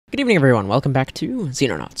evening, everyone. Welcome back to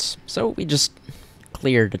Xenonauts. So, we just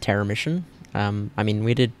cleared a terror mission. I mean,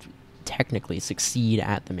 we did technically succeed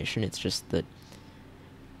at the mission. It's just that...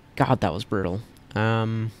 God, that was brutal.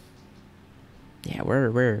 Yeah,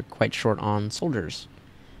 we're quite short on soldiers,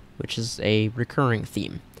 which is a recurring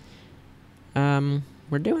theme.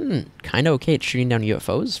 We're doing kind of okay at shooting down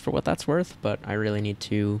UFOs, for what that's worth, but I really need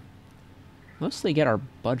to mostly get our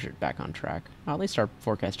budget back on track. Well, at least our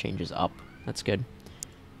forecast changes up. That's good.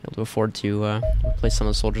 Able to afford to replace some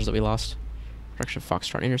of the soldiers that we lost. Production of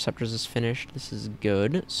Foxtrot Interceptors is finished. This is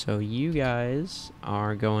good. So you guys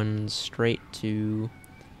are going straight to...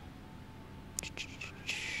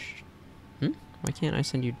 Why can't I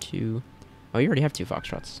send you to... Oh, you already have 2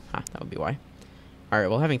 Foxtrots. Ah, that would be why. Alright,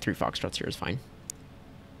 well, having 3 Foxtrots here is fine.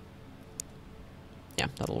 Yeah,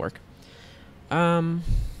 that'll work. Yeah.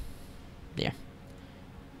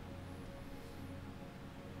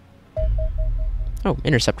 Oh,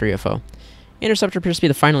 Interceptor UFO. Interceptor appears to be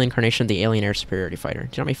the final incarnation of the alien air superiority fighter.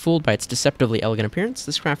 Do not be fooled by its deceptively elegant appearance.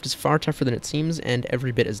 This craft is far tougher than it seems, and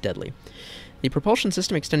every bit as deadly. The propulsion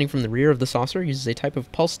system extending from the rear of the saucer uses a type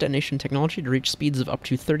of pulse detonation technology to reach speeds of up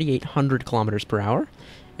to 3,800 kilometers per hour,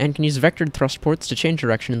 and can use vectored thrust ports to change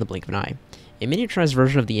direction in the blink of an eye. A miniaturized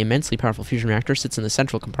version of the immensely powerful fusion reactor sits in the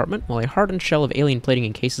central compartment, while a hardened shell of alien plating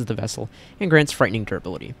encases the vessel and grants frightening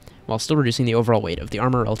durability, while still reducing the overall weight of the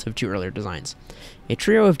armor relative to earlier designs. A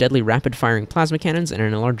trio of deadly rapid-firing plasma cannons and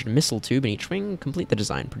an enlarged missile tube in each wing complete the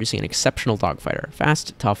design, producing an exceptional dogfighter,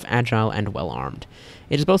 fast, tough, agile, and well-armed.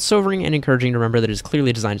 It is both sobering and encouraging to remember that it is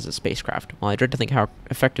clearly designed as a spacecraft. While I dread to think how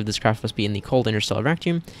effective this craft must be in the cold interstellar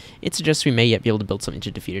vacuum, it suggests we may yet be able to build something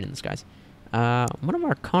to defeat it in the skies. One of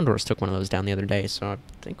our Condors took one of those down the other day, so I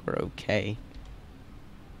think we're okay.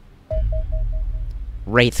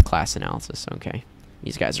 Wraith class analysis, okay.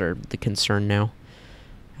 These guys are the concern now.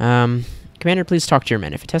 Commander, please talk to your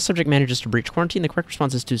men. If a test subject manages to breach quarantine, the correct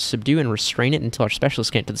response is to subdue and restrain it until our specialists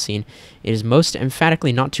get to the scene. It is most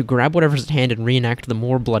emphatically not to grab whatever's at hand and reenact the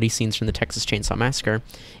more bloody scenes from the Texas Chainsaw Massacre,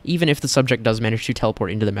 even if the subject does manage to teleport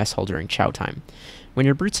into the mess hall during chow time. When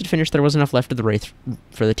your brutes had finished, there was enough left of the Wraith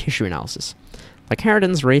for the tissue analysis. Like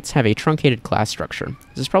Harridan's, Wraiths have a truncated class structure.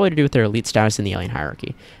 This is probably to do with their elite status in the alien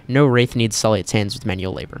hierarchy. No Wraith needs sully its hands with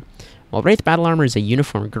manual labor. While Wraith battle armor is a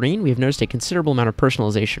uniform green, we have noticed a considerable amount of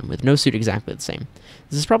personalization, with no suit exactly the same.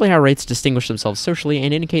 This is probably how Wraiths distinguish themselves socially,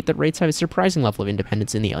 and indicate that Wraiths have a surprising level of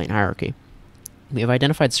independence in the alien hierarchy. We have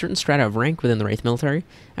identified certain strata of rank within the Wraith military,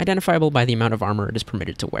 identifiable by the amount of armor it is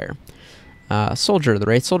permitted to wear. Soldier. The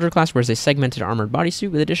Wraith Soldier class wears a segmented armored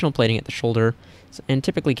bodysuit with additional plating at the shoulder, and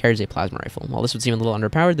typically carries a plasma rifle. While this would seem a little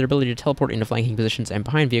underpowered, their ability to teleport into flanking positions and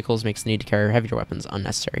behind vehicles makes the need to carry heavier weapons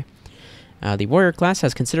unnecessary. The Warrior class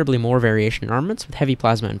has considerably more variation in armaments, with heavy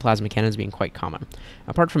plasma and plasma cannons being quite common.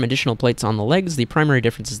 Apart from additional plates on the legs, the primary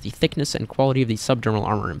difference is the thickness and quality of the subdermal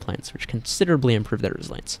armor implants, which considerably improve their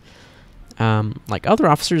resilience. Like other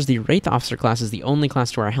officers, the Wraith officer class is the only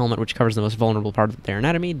class to wear a helmet which covers the most vulnerable part of their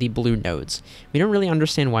anatomy, the blue nodes. We don't really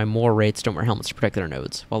understand why more Wraiths don't wear helmets to protect their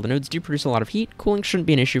nodes. While the nodes do produce a lot of heat, cooling shouldn't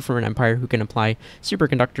be an issue for an Empire who can apply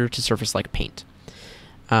superconductor to surface like paint.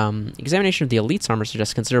 Examination of the Elite's armor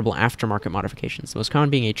suggests considerable aftermarket modifications, the most common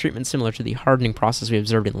being a treatment similar to the hardening process we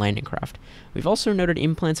observed in landing craft. We've also noted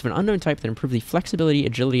implants of an unknown type that improve the flexibility,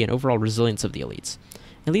 agility, and overall resilience of the Elites.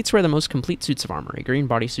 Elites wear the most complete suits of armor, a green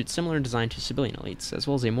bodysuit similar in design to civilian Elites, as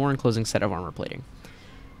well as a more enclosing set of armor plating.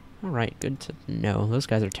 Alright, good to know. Those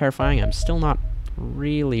guys are terrifying. I'm still not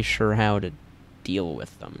really sure how to deal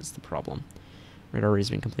with them, is the problem. Radar array has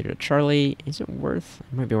been completed at Charlie. Is it worth...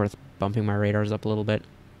 It might be worth bumping my radars up a little bit.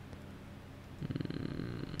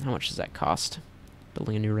 How much does that cost?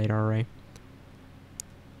 Building a new radar array.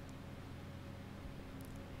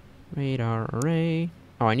 Radar array.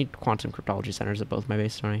 Oh, I need quantum cryptology centers at both my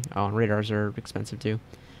bases, don't I? Oh, and radars are expensive too.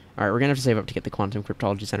 Alright, we're gonna have to save up to get the quantum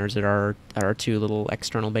cryptology centers at our 2 little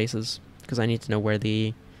external bases, because I need to know where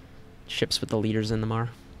the ships with the leaders in them are.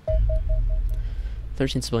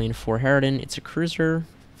 13 civilian, 4 Harridan. It's a cruiser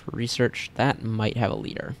for research. That might have a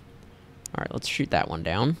leader. Alright, let's shoot that one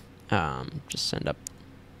down. Just send up...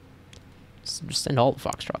 Just send all the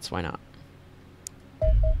Foxtrots, why not?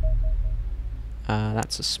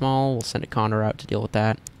 That's a small. We'll send a Condor out to deal with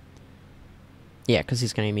that. Yeah, because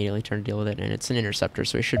he's going to immediately turn to deal with it, and it's an interceptor,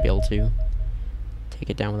 so he should be able to take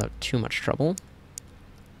it down without too much trouble.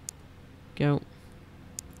 Go.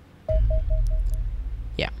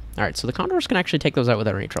 Yeah. Alright, so the Condors can actually take those out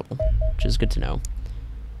without any trouble, which is good to know.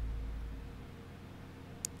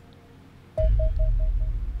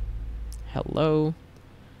 Hello.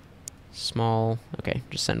 Small. Okay,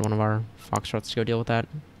 just send one of our Foxtrots to go deal with that.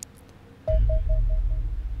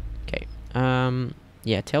 Okay.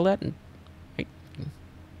 Yeah, tail that. And I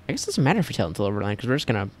guess it doesn't matter if we tail until overland, because we're just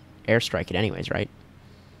going to airstrike it anyways, right?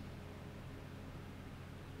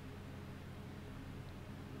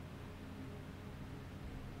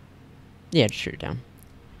 Yeah, just shoot it down.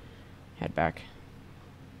 Head back.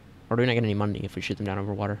 Or do we not get any money if we shoot them down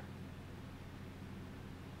over water?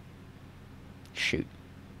 Shoot.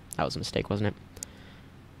 That was a mistake, wasn't it?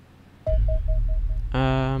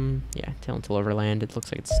 Yeah, tail until overland. It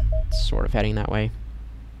looks like it's sort of heading that way.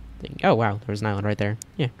 Oh, wow, there's an island right there.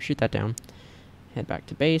 Yeah, shoot that down. Head back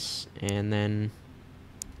to base, and then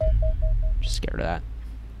just get rid of that.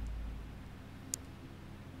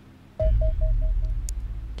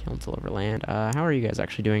 Tail until overland. How are you guys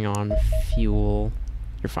actually doing on fuel?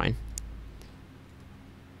 You're fine.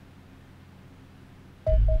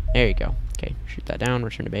 There you go. Okay, shoot that down,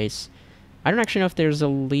 return to base. I don't actually know if there's a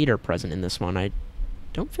leader present in this one. I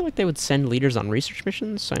don't feel like they would send leaders on research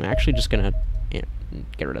missions, so I'm actually just gonna get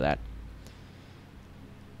rid of that.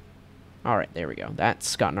 Alright, there we go.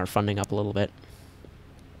 That's gotten our funding up a little bit.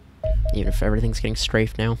 Even if everything's getting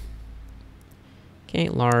strafed now. Okay,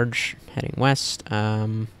 large, heading west.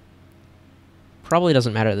 Probably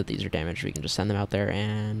doesn't matter that these are damaged. We can just send them out there,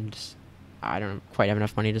 and I don't quite have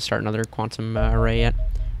enough money to start another quantum array yet.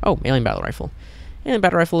 Oh, alien battle rifle. Alien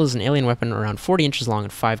battle rifle is an alien weapon around 40 inches long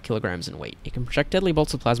and 5 kilograms in weight. It can project deadly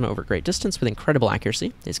bolts of plasma over great distance with incredible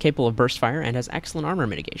accuracy, is capable of burst fire, and has excellent armor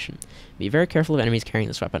mitigation. Be very careful of enemies carrying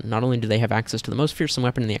this weapon. Not only do they have access to the most fearsome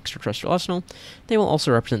weapon in the extraterrestrial arsenal, they will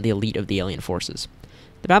also represent the elite of the alien forces.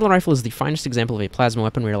 The battle rifle is the finest example of a plasma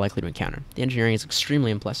weapon we are likely to encounter. The engineering is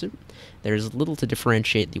extremely impressive. There is little to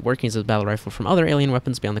differentiate the workings of the battle rifle from other alien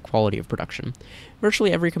weapons beyond the quality of production.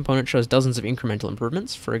 Virtually every component shows dozens of incremental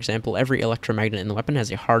improvements. For example, every electromagnet in the weapon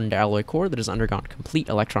has a hardened alloy core that has undergone complete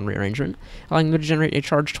electron rearrangement, allowing them to generate a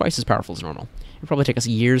charge twice as powerful as normal. It would probably take us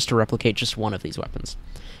years to replicate just one of these weapons.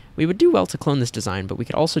 We would do well to clone this design, but we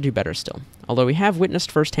could also do better still. Although we have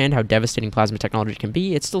witnessed firsthand how devastating plasma technology can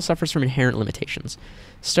be, it still suffers from inherent limitations.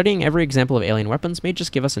 Studying every example of alien weapons may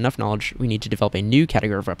just give us enough knowledge we need to develop a new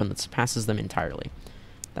category of weapon that surpasses them entirely.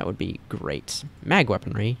 That would be great. Mag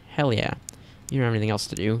weaponry? Hell yeah. You don't have anything else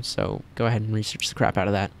to do, so go ahead and research the crap out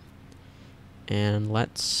of that. And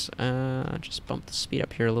let's just bump the speed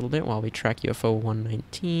up here a little bit while we track UFO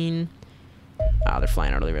 119. Ah, they're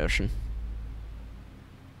flying out of the ocean.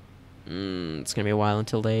 It's gonna be a while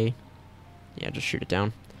until they... Yeah, just shoot it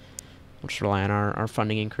down. We'll just rely on our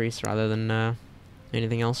funding increase rather than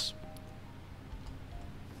anything else.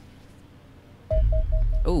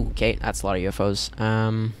 Oh, okay, that's a lot of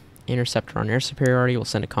UFOs. Interceptor on air superiority. We'll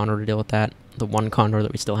send a Condor to deal with that. The one Condor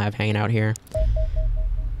that we still have hanging out here.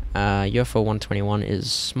 UFO 121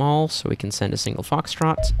 is small, so we can send a single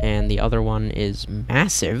Foxtrot, and the other one is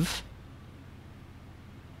massive.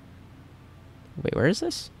 Wait, where is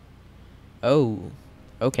this? Oh,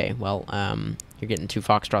 okay, well, you're getting 2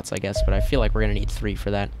 Foxtrots, I guess, but I feel like we're gonna need 3 for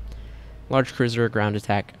that. Large cruiser, ground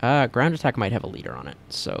attack. Ground attack might have a leader on it,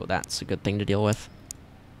 so that's a good thing to deal with.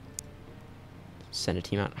 Send a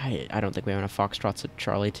team out. I don't think we have enough Foxtrots at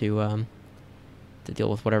Charlie to deal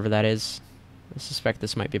with whatever that is. I suspect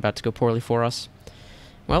this might be about to go poorly for us.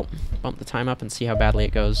 Well, bump the time up and see how badly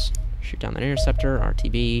it goes. Shoot down that interceptor,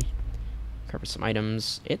 RTB, recover some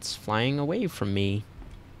items. It's flying away from me,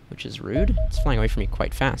 which is rude. It's flying away from me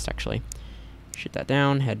quite fast, actually. Shoot that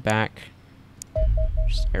down, head back.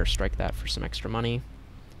 Just airstrike that for some extra money.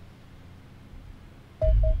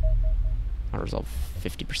 Auto resolve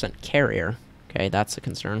 50% carrier. Okay, that's a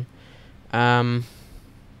concern. I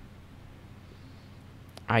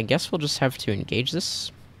guess we'll just have to engage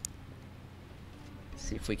this.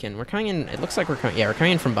 See if we can. We're coming in. It looks like we're coming. Yeah, we're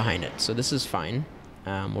coming in from behind it, so this is fine.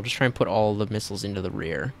 We'll just try and put all the missiles into the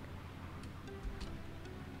rear.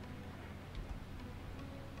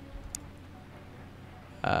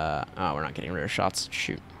 Oh, we're not getting rear shots.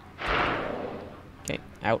 Shoot. Okay,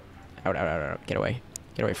 out. Out, out, out, out. Get away.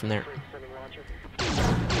 Get away from there.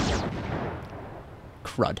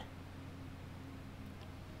 Crud.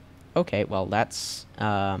 Okay, well, that's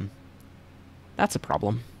a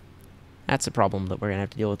problem. That's a problem that we're gonna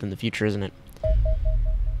have to deal with in the future, isn't it?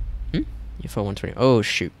 UFO 120. Oh,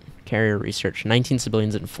 shoot. Carrier research. 19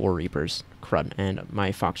 civilians and 4 Reapers. Crud. And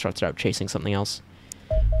my Foxtrots are out chasing something else.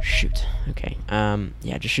 Shoot. Okay.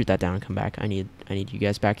 Yeah, just shoot that down and come back. I need you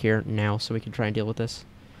guys back here now so we can try and deal with this.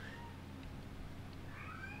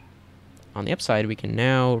 On the upside, we can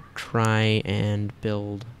now try and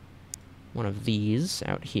build one of these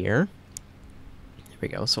out here. There we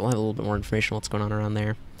go. So we'll have a little bit more information on what's going on around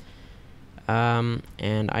there.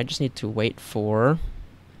 And I just need to wait for...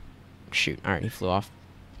 Shoot. Alright, he flew off.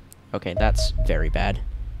 Okay, that's very bad.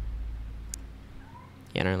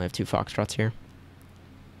 Yeah, and I only have 2 Foxtrots here.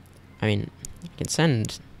 I mean, I can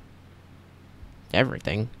send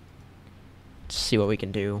everything. Just see what we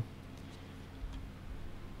can do.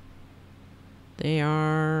 They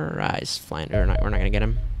are... he's flying. We're not going to get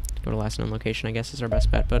him. Go to last known location, I guess, is our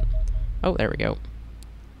best bet, but... Oh, there we go.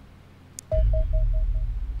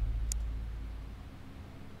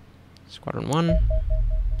 Squadron 1,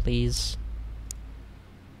 please.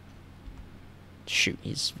 Shoot,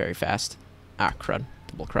 he's very fast. Ah, crud.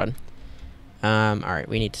 Double crud. Alright,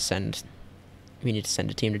 we need to send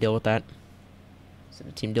a team to deal with that. Send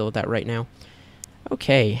a team to deal with that right now.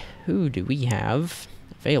 Okay, who do we have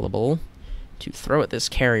available to throw at this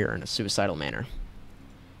carrier in a suicidal manner?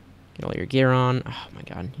 Get all your gear on. Oh my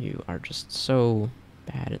god, you are just so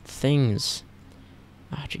bad at things.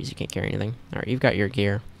 Ah, jeez, you can't carry anything. Alright, you've got your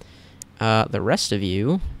gear. The rest of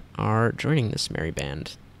you are joining this merry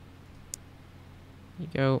band. There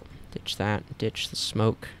you go. Ditch that. Ditch the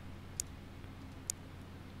smoke.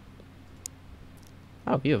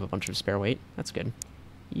 Oh, you have a bunch of spare weight. That's good.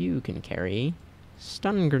 You can carry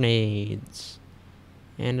stun grenades.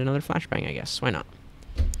 And another flashbang, I guess. Why not?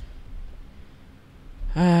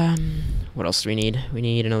 What else do we need? We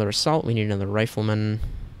need another assault. We need another rifleman.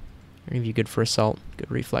 Are any of you good for assault?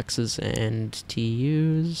 Good reflexes and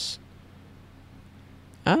TUs.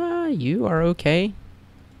 You are okay.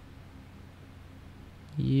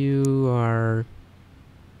 You are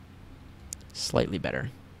slightly better.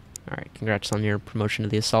 Alright, congrats on your promotion to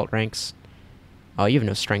the assault ranks. Oh, you have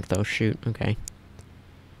no strength though, shoot, okay.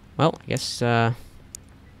 Well, I guess,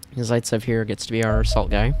 Zaitsev here gets to be our assault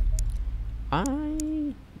guy.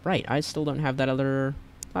 Right, I still don't have that other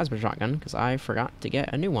plasma shotgun, because I forgot to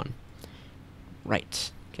get a new one.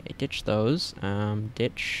 Right, okay, ditch those.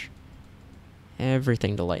 Ditch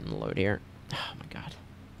everything to lighten the load here. Oh my god.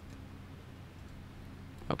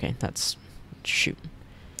 Okay, that's... shoot.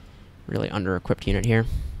 Really under-equipped unit here.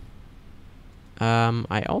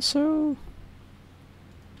 I also...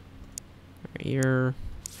 You're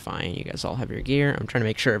fine, you guys all have your gear. I'm trying to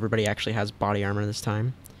make sure everybody actually has body armor this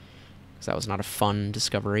time. Because that was not a fun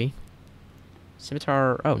discovery.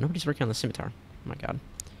 Scimitar... Oh, nobody's working on the scimitar. Oh my god.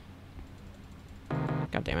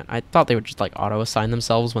 God damn it. I thought they would just, like, auto-assign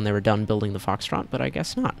themselves when they were done building the Foxtrot, but I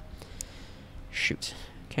guess not. Shoot.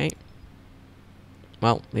 Okay.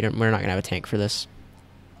 Well, we're not going to have a tank for this.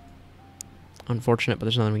 Unfortunate, but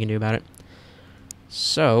there's nothing we can do about it.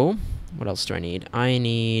 So, what else do I need? I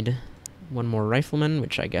need one more rifleman,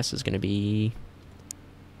 which I guess is going to be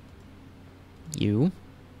you.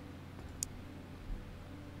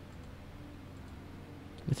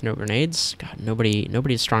 With no grenades. God,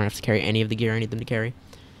 nobody's strong enough to carry any of the gear I need them to carry.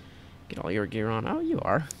 Get all your gear on. Oh, you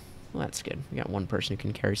are. Well, that's good. We got one person who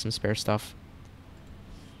can carry some spare stuff.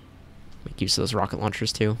 Make use of those rocket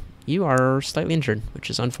launchers, too. You are slightly injured, which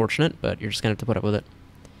is unfortunate, but you're just going to have to put up with it.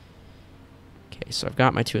 Okay, so I've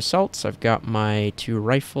got my 2 assaults. I've got my 2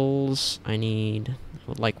 rifles. I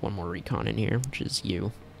would like one more recon in here, which is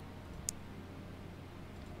you.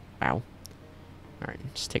 Wow. Alright,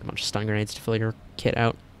 just take a bunch of stun grenades to fill your kit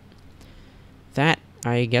out. That,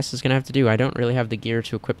 I guess, is going to have to do. I don't really have the gear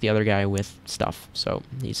to equip the other guy with stuff, so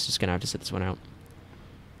he's just going to have to sit this one out.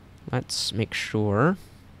 Let's make sure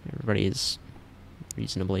everybody is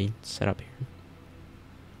reasonably set up here.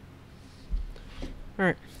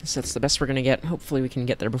 Alright, so that's the best we're going to get. Hopefully we can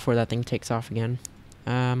get there before that thing takes off again.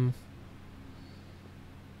 Yeah,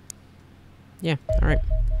 alright.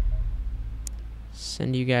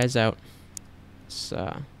 Send you guys out. This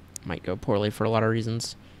might go poorly for a lot of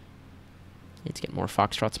reasons. Need to get more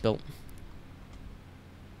Foxtrots built.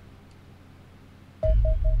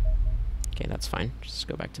 Okay, that's fine. Just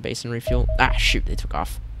go back to base and refuel. Ah, shoot, they took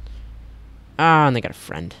off. Ah, and they got a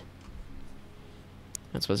friend.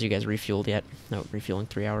 I don't suppose you guys refueled yet. No, refueling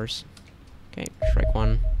 3 hours. Okay, strike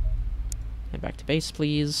 1. Head back to base,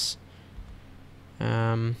 please.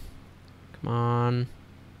 Come on.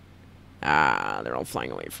 Ah, they're all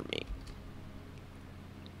flying away from me.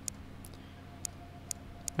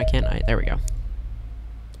 Why can't I? There we go.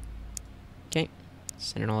 Okay,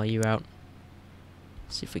 sending all of you out.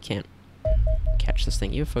 See if we can't catch this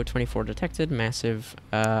thing. UFO 24 detected. Massive.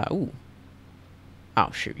 Ooh.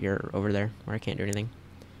 Oh, shoot, you're over there where I can't do anything.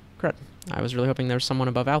 Crud. I was really hoping there was someone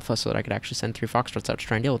above Alpha so that I could actually send 3 Foxtrots out to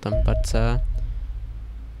try and deal with them, but,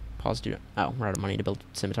 pause due to... Oh, we're out of money to build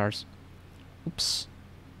scimitars. Oops.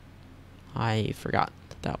 I forgot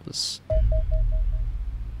that that was...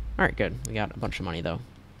 Alright, good. We got a bunch of money, though.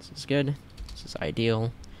 This is good. This is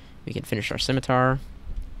ideal. We can finish our scimitar.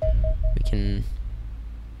 We can...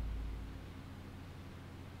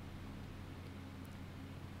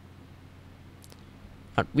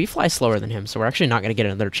 We fly slower than him, so we're actually not going to get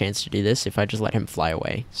another chance to do this if I just let him fly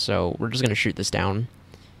away. So we're just going to shoot this down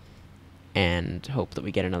and hope that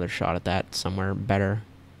we get another shot at that somewhere better.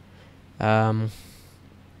 What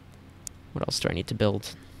else do I need to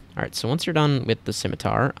build? Alright, so once you're done with the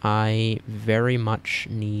scimitar, I very much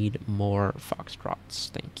need more foxtrots.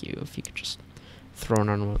 Thank you. If you could just throw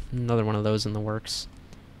on another one of those in the works.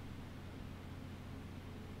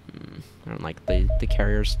 I don't like the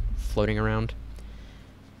carriers floating around.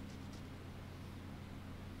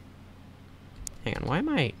 Hang on, why am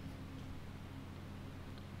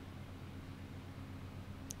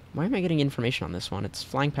I getting information on this one? It's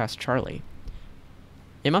flying past Charlie.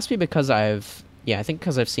 It must be because yeah, I think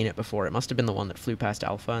because I've seen it before. It must have been the one that flew past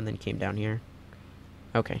Alpha and then came down here.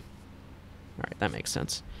 Okay. Alright, that makes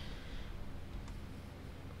sense.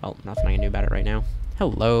 Well, nothing I can do about it right now.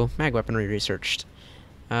 Hello, mag weaponry researched.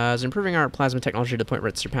 As improving our plasma technology to the point where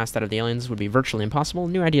it surpassed that of the aliens would be virtually impossible,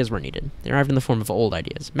 new ideas were needed. They arrived in the form of old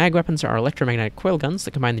ideas. Mag weapons are electromagnetic coil guns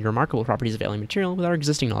that combine the remarkable properties of alien material with our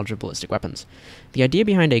existing knowledge of ballistic weapons. The idea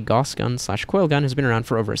behind a Gauss gun/coil gun has been around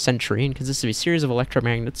for over a century and consists of a series of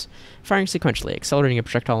electromagnets firing sequentially, accelerating a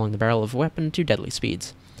projectile along the barrel of a weapon to deadly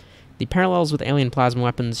speeds. The parallels with alien plasma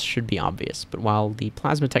weapons should be obvious, but while the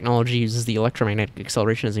plasma technology uses the electromagnetic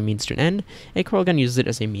acceleration as a means to an end, a coil gun uses it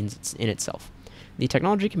as a means in itself. The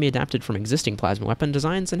technology can be adapted from existing plasma weapon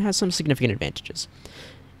designs and has some significant advantages.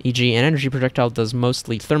 E.g., an energy projectile does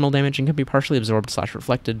mostly thermal damage and can be partially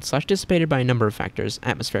absorbed/reflected/dissipated by a number of factors,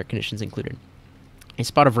 atmospheric conditions included. A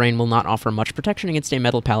spot of rain will not offer much protection against a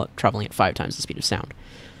metal pellet traveling at 5 times the speed of sound.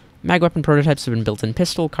 Mag weapon prototypes have been built in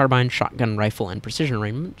pistol, carbine, shotgun, rifle, and precision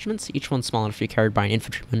arrangements, each one small enough to be carried by an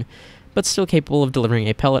infantryman, but still capable of delivering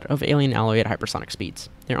a pellet of alien alloy at hypersonic speeds.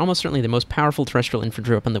 They are almost certainly the most powerful terrestrial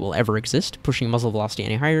infantry weapon that will ever exist. Pushing muzzle velocity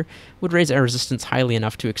any higher would raise air resistance highly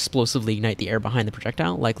enough to explosively ignite the air behind the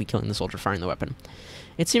projectile, likely killing the soldier firing the weapon.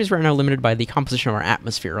 It seems we're now limited by the composition of our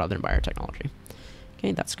atmosphere rather than by our technology.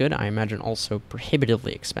 Okay, that's good. I imagine also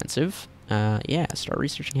prohibitively expensive. Yeah, start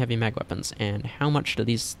researching heavy mag weapons. And how much do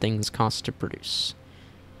these things cost to produce?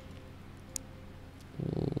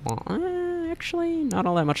 Actually, not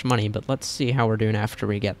all that much money, but let's see how we're doing after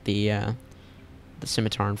we get the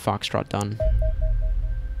scimitar and foxtrot done.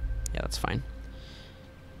 Yeah, that's fine.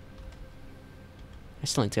 I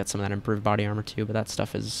still need to get some of that improved body armor too, but that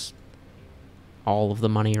stuff is all of the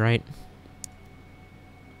money, right?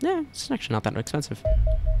 Yeah, it's actually not that expensive.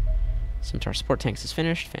 Scimitar support tanks is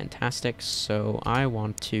finished. Fantastic. So I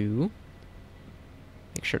want to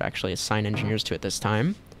make sure to actually assign engineers to it this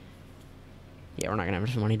time. Yeah, we're not going to have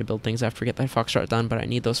enough money to build things after we get that foxtrot done, but I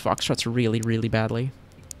need those foxtrots really, really badly.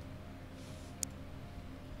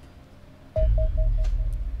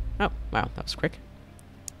 Oh, wow, that was quick.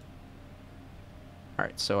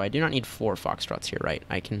 Alright, so I do not need 4 foxtrots here, right?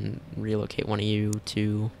 I can relocate one of you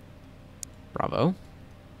to Bravo.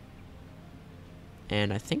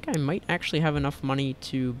 And I think I might actually have enough money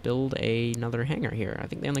to build another hangar here. I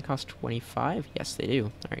think they only cost 25. Yes, they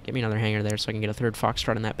do. Alright, give me another hangar there so I can get a 3rd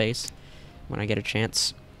foxtrot in that base when I get a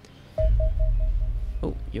chance.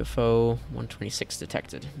 Oh, UFO 126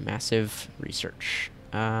 detected. Massive research.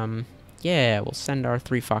 Yeah, we'll send our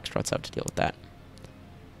 3 foxtrots out to deal with that.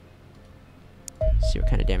 See what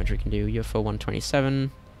kind of damage we can do. UFO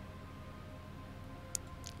 127.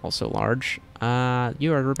 Also large.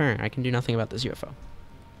 You are repairing. I can do nothing about this UFO.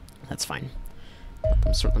 That's fine. Let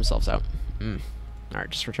them sort themselves out. Alright,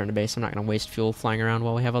 just return to base. I'm not going to waste fuel flying around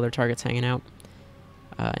while we have other targets hanging out.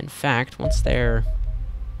 In fact, once they're...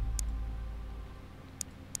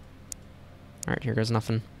 Alright, here goes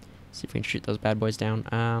nothing. See if we can shoot those bad boys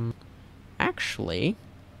down. Actually,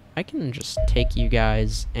 I can just take you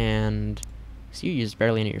guys and... Because you used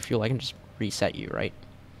barely any of your fuel, I can just reset you, right?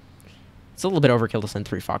 It's a little bit overkill to send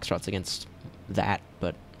 3 foxtrots against that,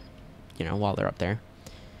 but, you know, while they're up there.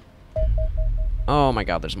 Oh my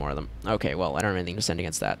god, there's more of them. Okay, well, I don't have anything to send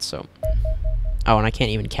against that, so... Oh, and I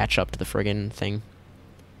can't even catch up to the friggin' thing.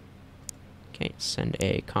 Okay, send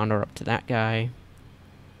a Condor up to that guy.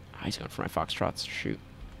 Oh, he's going for my foxtrots. Shoot.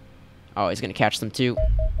 Oh, he's going to catch them too.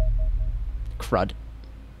 Crud.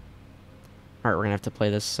 Alright, we're going to have to play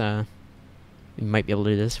this, we might be able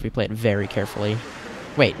to do this if we play it very carefully.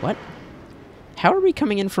 Wait, what? How are we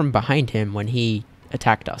coming in from behind him when he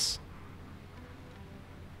attacked us?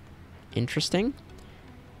 Interesting.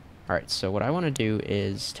 Alright, so what I want to do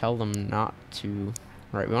is tell them not to...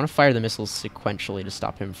 Alright, we want to fire the missiles sequentially to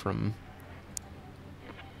stop him from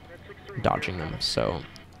dodging them. So,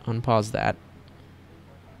 unpause that.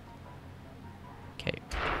 Okay.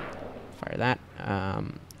 Fire that.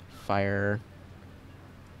 Fire...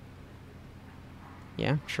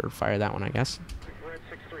 Yeah, sure, fire that one, I guess.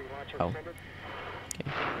 Oh. Okay.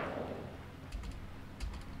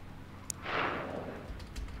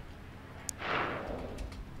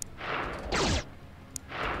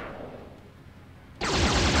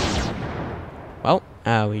 Well,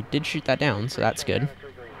 we did shoot that down, so that's good.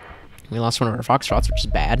 We lost one of our foxtrots, which is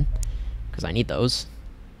bad, because I need those.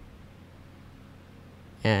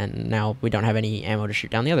 And now we don't have any ammo to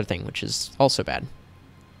shoot down the other thing, which is also bad.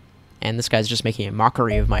 And this guy's just making a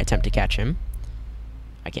mockery of my attempt to catch him.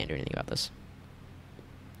 I can't do anything about this.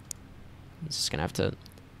 He's just gonna have to...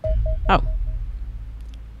 Oh.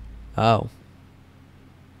 Oh.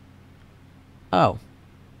 Oh.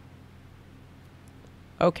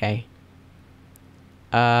 Okay.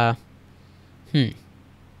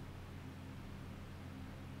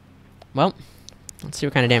 Well, let's see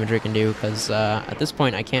what kind of damage we can do, because at this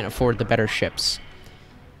point I can't afford the better ships.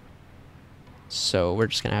 So we're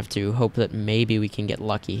just gonna have to hope that maybe we can get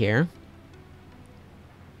lucky here.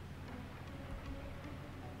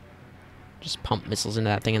 Just pump missiles into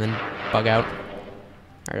that thing and then bug out.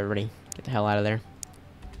 Alright, everybody, get the hell out of there.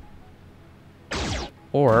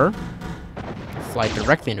 Or fly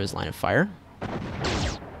directly into his line of fire.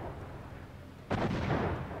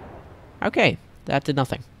 Okay, that did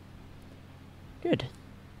nothing. Good.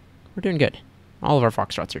 We're doing good. All of our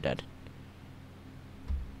foxtrots are dead.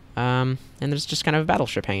 And there's just kind of a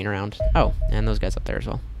battleship hanging around. Oh, and those guys up there as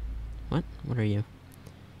well. What? What are you?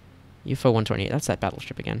 UFO 128. That's that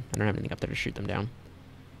battleship again. I don't have anything up there to shoot them down.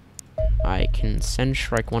 I can send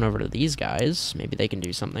Shrike 1 over to these guys. Maybe they can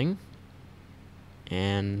do something.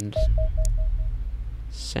 And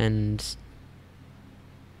send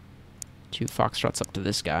 2 foxtrots up to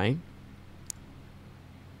this guy.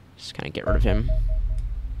 Just kind of get rid of him.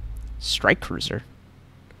 Strike cruiser.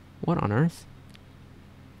 What on earth?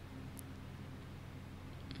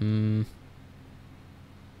 We're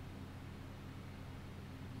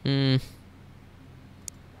gonna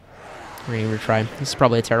retry. This is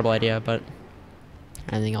probably a terrible idea, but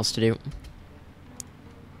anything else to do?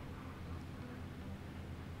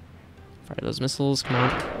 Fire those missiles, come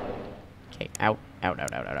on. Okay, out, out,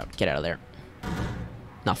 out, out, out, out. Get out of there.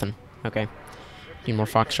 Nothing. Okay. Need more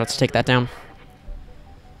foxtrots to take that down.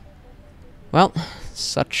 Well,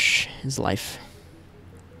 such is life.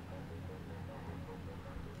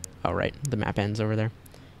 Oh, right. The map ends over there.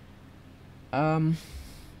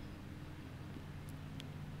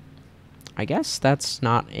 I guess that's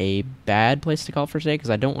not a bad place to call for today, because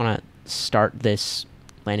I don't want to start this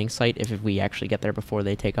landing site if we actually get there before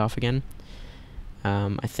they take off again.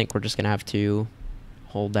 I think we're just going to have to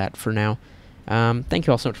hold that for now. Thank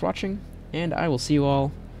you all so much for watching, and I will see you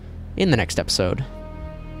all in the next episode.